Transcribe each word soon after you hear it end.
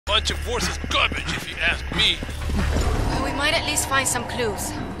Bunch of forces garbage, if you ask me. Well, we might at least find some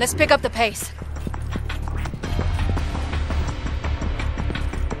clues. Let's pick up the pace.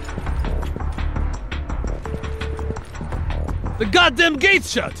 The goddamn gate's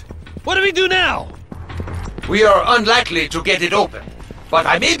shut! What do we do now? We are unlikely to get it open, but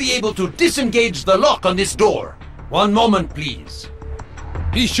I may be able to disengage the lock on this door. One moment, please.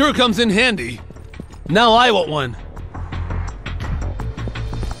 He sure comes in handy. Now I want one.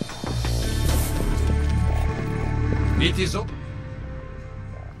 It is open.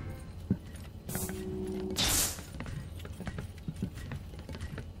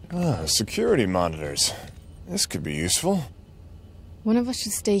 Security monitors. This could be useful. One of us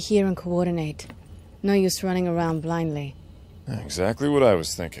should stay here and coordinate. No use running around blindly. Exactly what I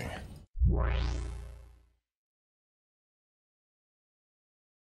was thinking.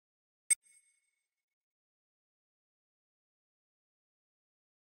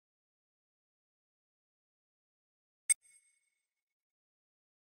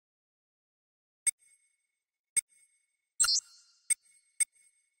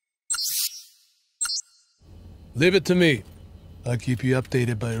 Leave it to me. I'll keep you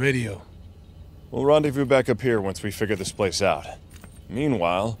updated by radio. We'll rendezvous back up here once we figure this place out.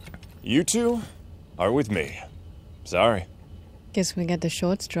 Meanwhile, you two are with me. Sorry. Guess we get the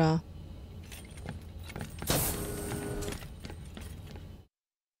short straw. The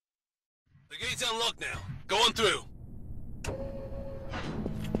gate's unlocked now. Go on through.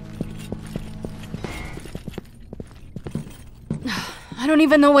 I don't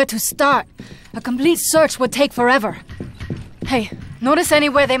even know where to start. A complete search would take forever. Hey, notice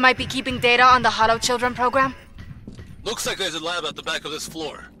anywhere they might be keeping data on the Hollow Children program? Looks like there's a lab at the back of this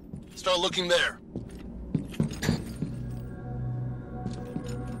floor. Start looking there.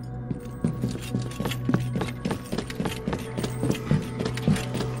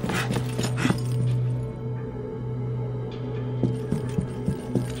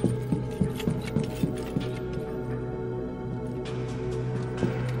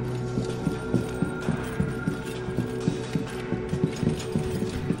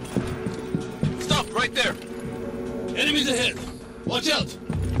 Right there. Enemies ahead. Watch out.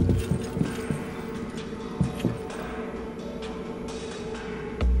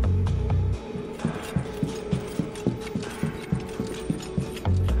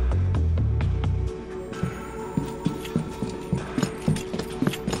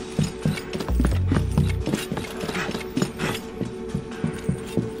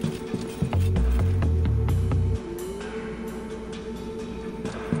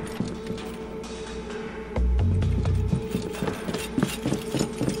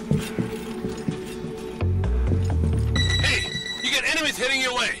 Heading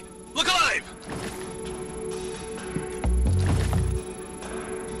your way. Look alive!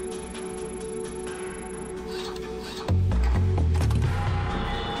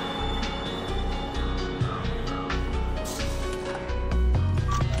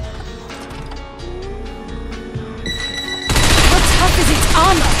 How tough is its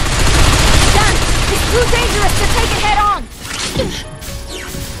armor? Dan, it's too dangerous to take it head on!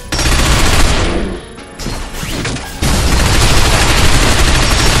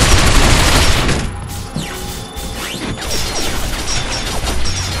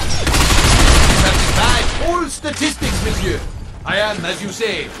 Statistics, monsieur. I am, as you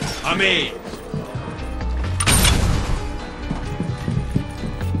say, amazed.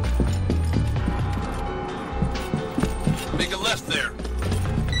 Make a left there.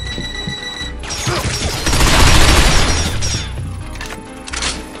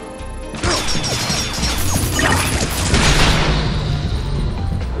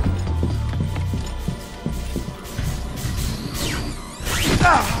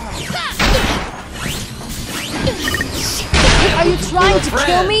 Are you trying to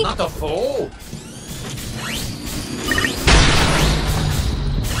kill me? Not a foe.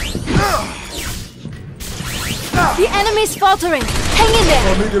 The enemy's faltering. Hang in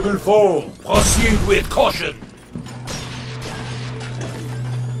there. Formidable foe. Proceed with caution.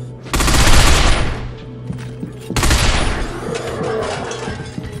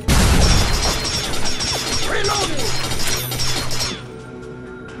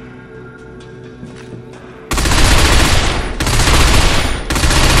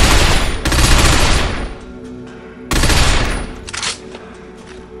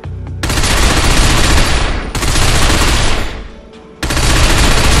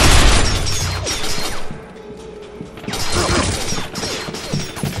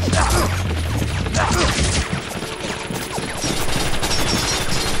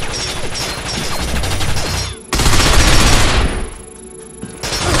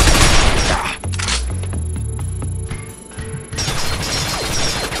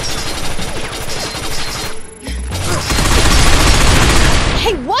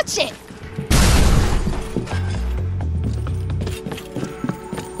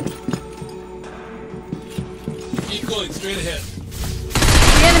 going straight ahead.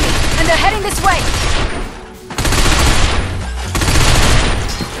 The enemy, and they're heading this way!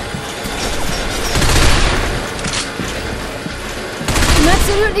 I'm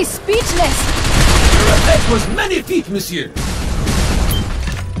absolutely speechless! Your effect was magnifique, monsieur!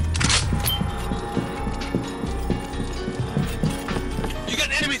 You got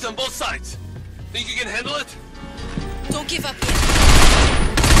enemies on both sides. Think you can handle it? Don't give up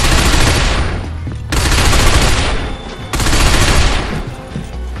yet.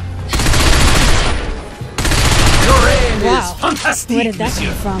 Your aim is Wow. fantastic, Where did that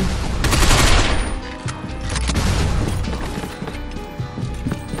monsieur. come from?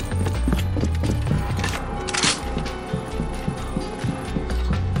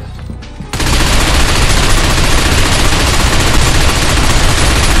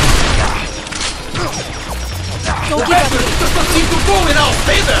 The weapon does not seem to go in our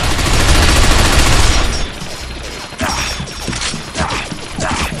favor!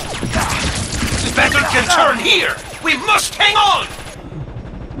 The battle can turn here! We must hang on!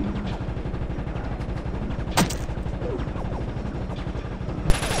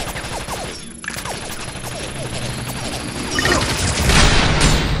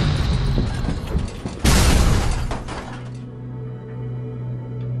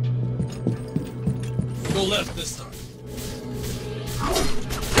 Go left this time.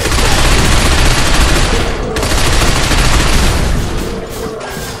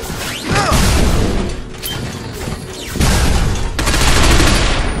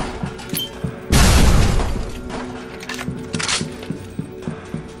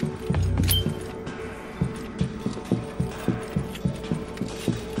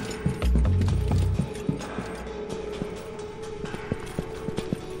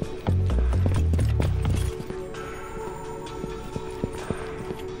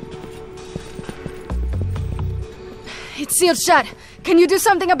 It's sealed shut. Can you do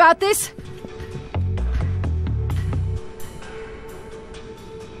something about this?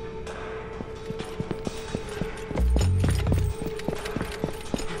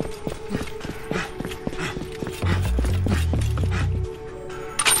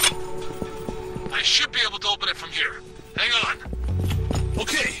 I should be able to open it from here. Hang on.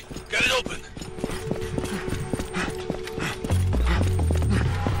 Okay, got it open.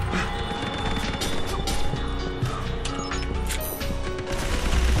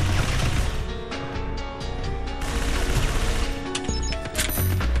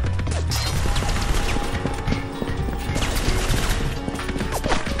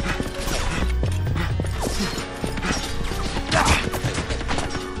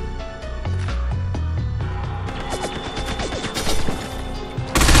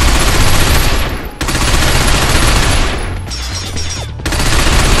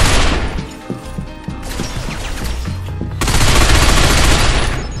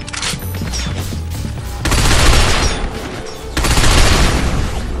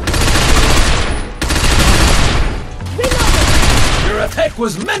 Your attack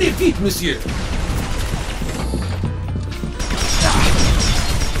was magnifique, monsieur!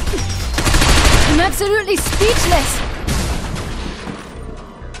 I'm absolutely speechless!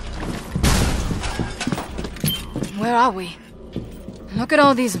 Where are we? Look at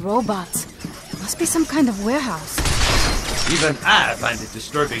all these robots. Must be some kind of warehouse. Even I find it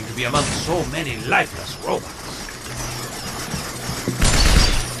disturbing to be among so many lifeless robots.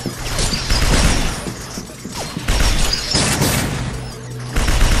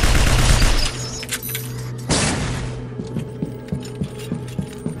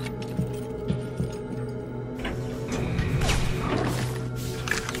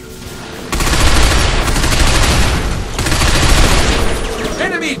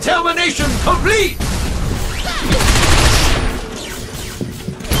 Enemy termination complete!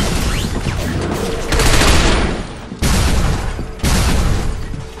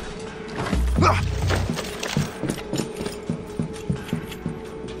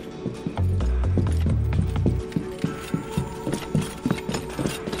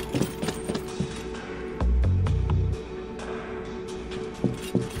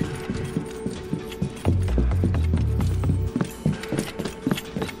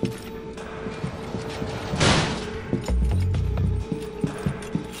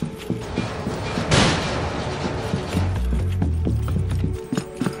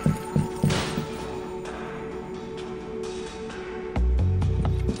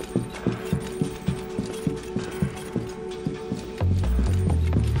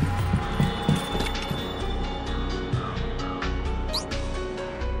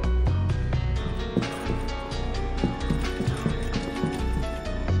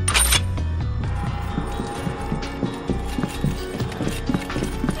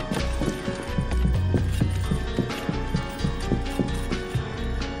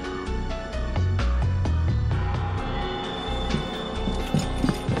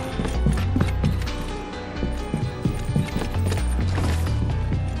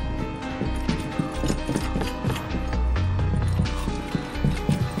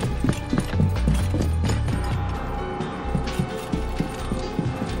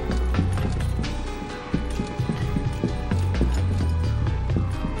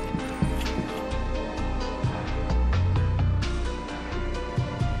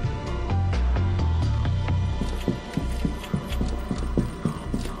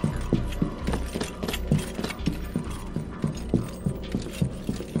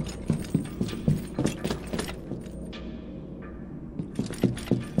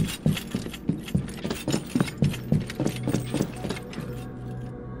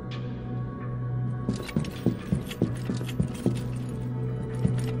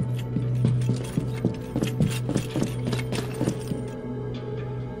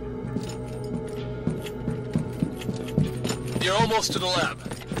 almost to the lab.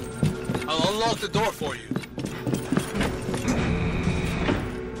 I'll unlock the door for you.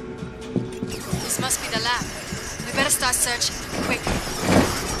 This must be the lab. We better start searching. Quick.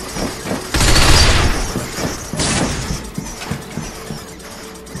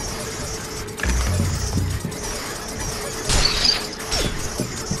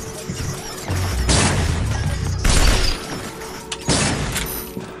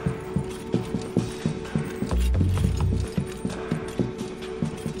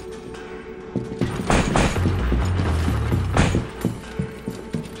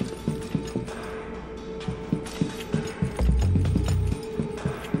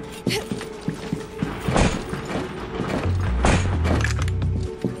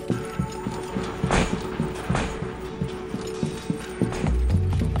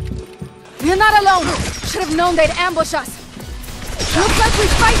 We're not alone! Should have known they'd ambush us! Looks like we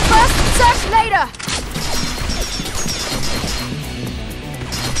fight first, search later!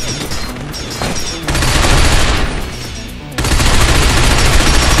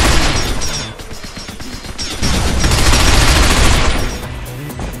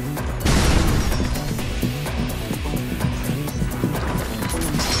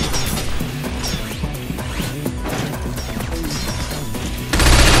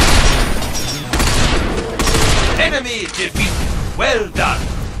 Enemy defeated. Well done.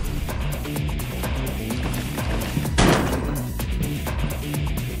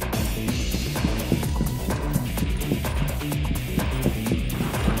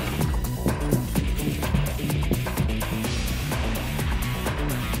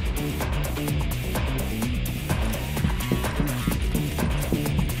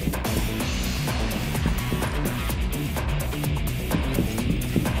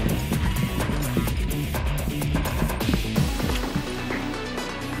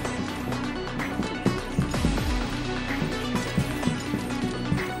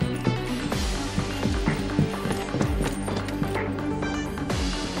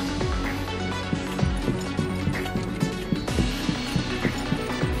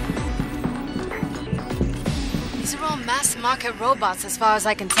 Mass market robots as far as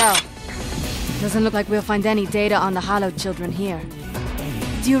I can tell. Doesn't look like we'll find any data on the Hollow children here.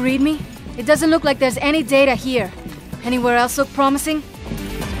 Do you read me? It doesn't look like there's any data here. Anywhere else look promising?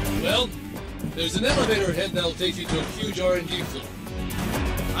 Well, there's an elevator ahead that'll take you to a huge R&D floor.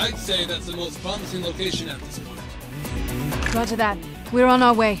 I'd say that's the most promising location at this point. Roger that. We're on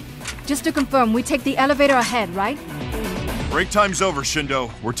our way. Just to confirm, we take the elevator ahead, right? Break time's over, Shindo.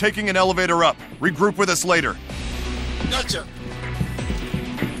 We're taking an elevator up. Regroup with us later. Gotcha!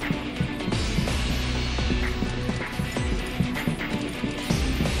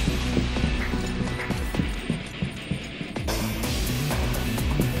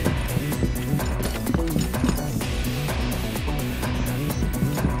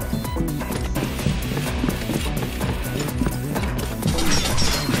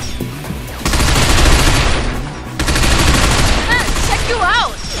 Check you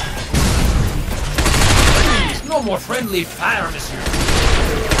out! No more friendly fire, monsieur.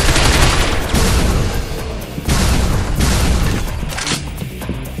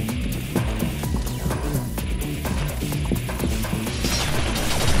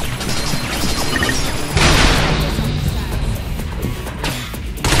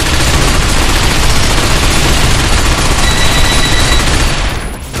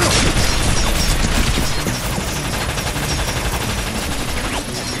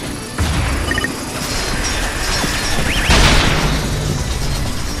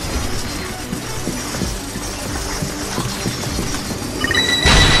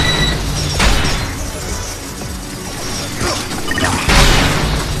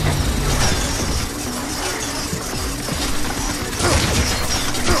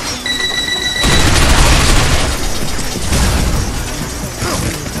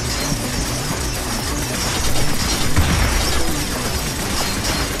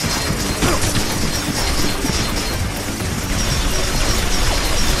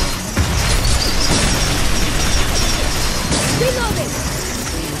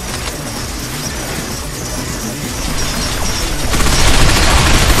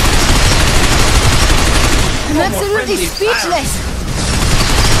 I'm absolutely speechless!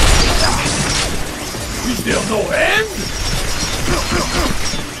 Is there no end?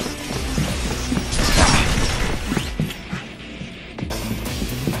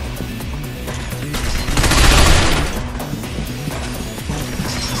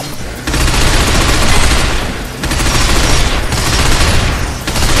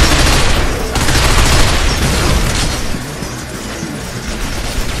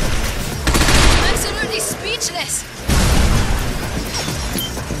 Absolutely speechless!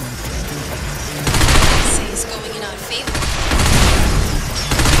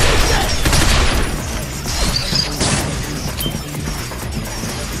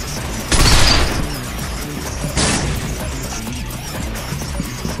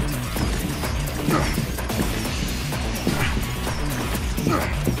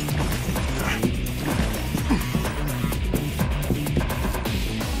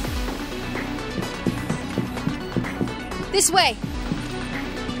 This way!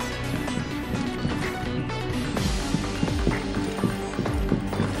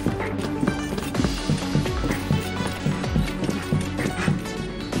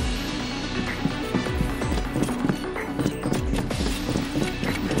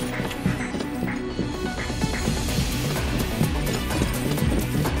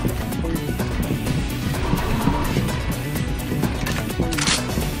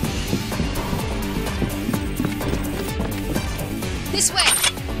 This way!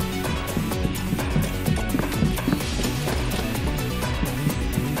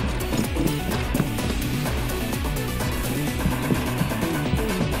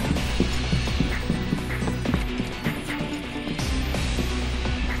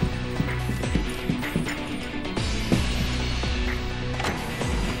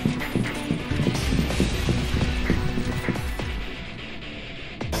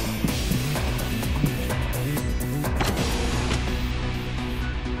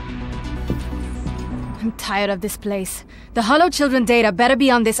 I'm tired of this place. The Hollow Children data better be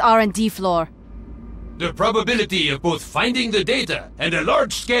on this R&D floor. The probability of both finding the data and a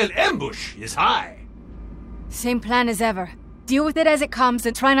large-scale ambush is high. Same plan as ever. Deal with it as it comes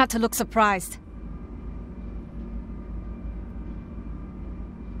and try not to look surprised.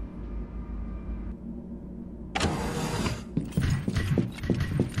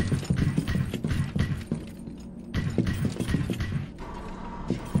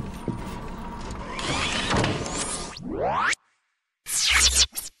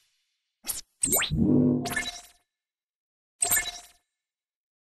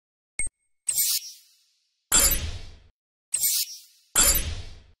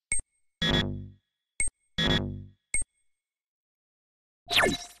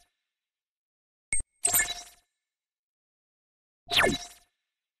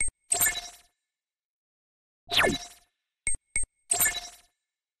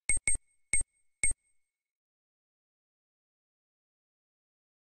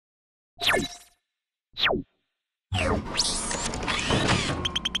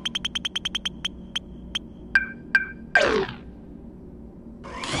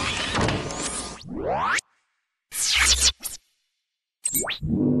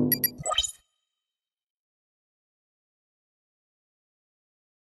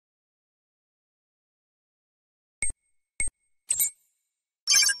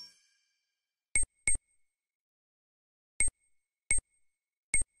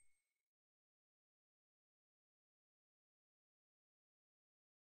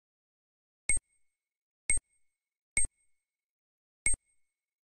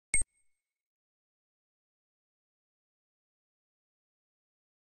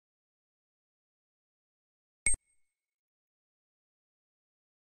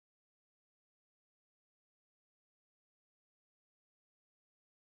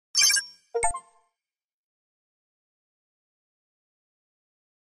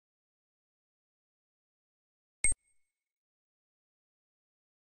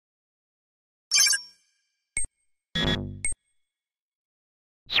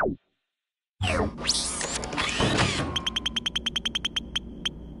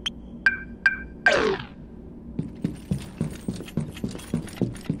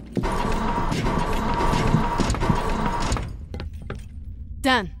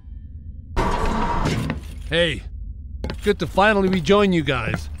 Done. Hey, good to finally rejoin you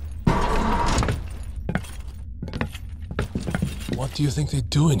guys. What do you think they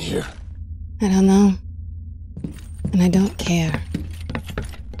do in here? I don't know. And I don't care.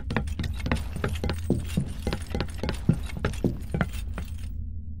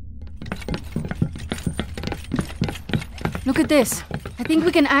 Look at this. I think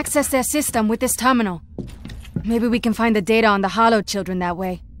we can access their system with this terminal. Maybe we can find the data on the Hollow Children that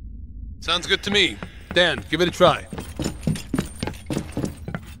way. Sounds good to me. Dan, give it a try.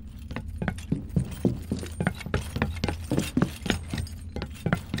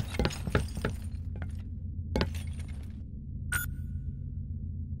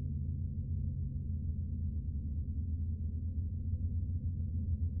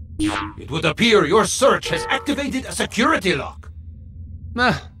 It would appear your search has activated a security lock.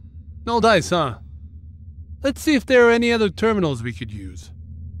 Nah, no dice, huh? Let's see if there are any other terminals we could use.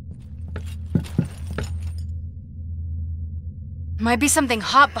 Might be something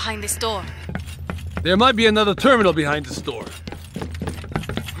hot behind this door. There might be another terminal behind this door.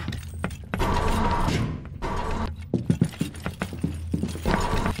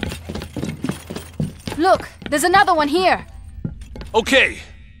 Look, there's another one here. Okay,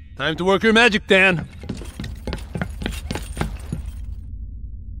 time to work your magic, Dan.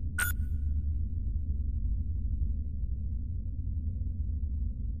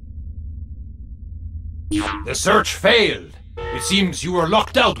 The search failed. It seems you were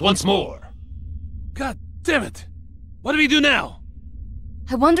locked out once more. God damn it! What do we do now?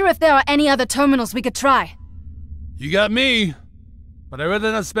 I wonder if there are any other terminals we could try. You got me. But I'd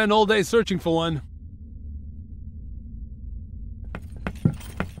rather not spend all day searching for one.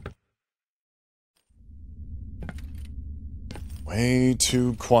 Way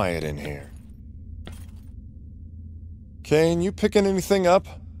too quiet in here. Kane, you picking anything up?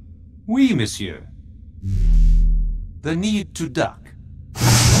 Oui, monsieur. The need to duck.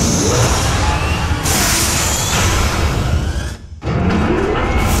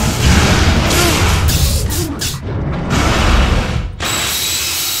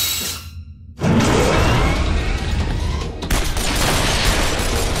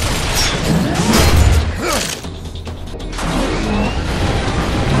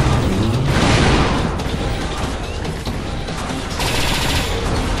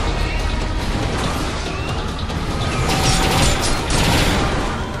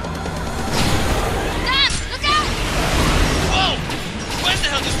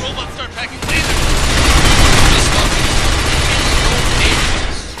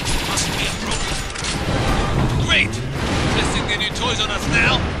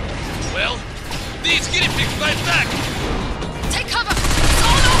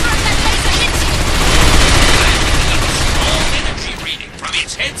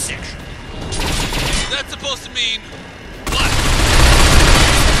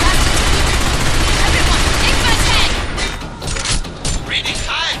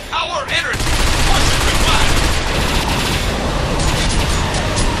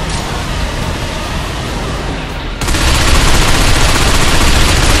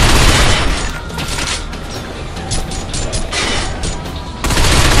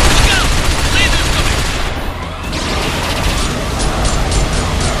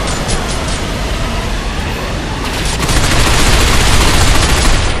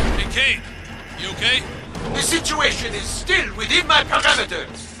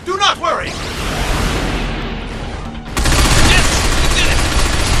 Do not worry! Yes! We did it!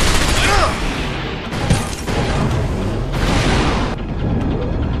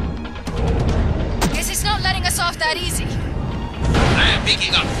 Guess it's not letting us off that easy. I am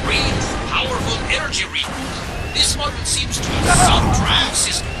picking up 3 powerful energy readings. This one seems to have some drive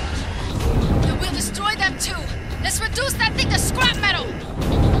systems. Then we'll destroy them too. Let's reduce that thing to scrap metal!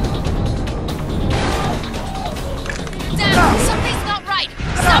 Damn, something's not right!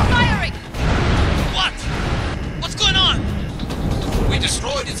 Stop firing! What? What's going on? We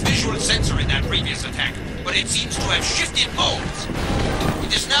destroyed its visual sensor in that previous attack, but it seems to have shifted modes.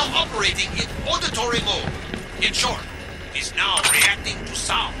 It is now operating in auditory mode. In short, it is now reacting to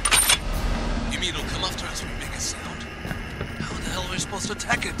sound. You mean it'll come after us when we make a sound? How the hell are we supposed to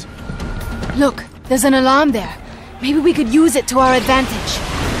attack it? Look, there's an alarm there. Maybe we could use it to our advantage.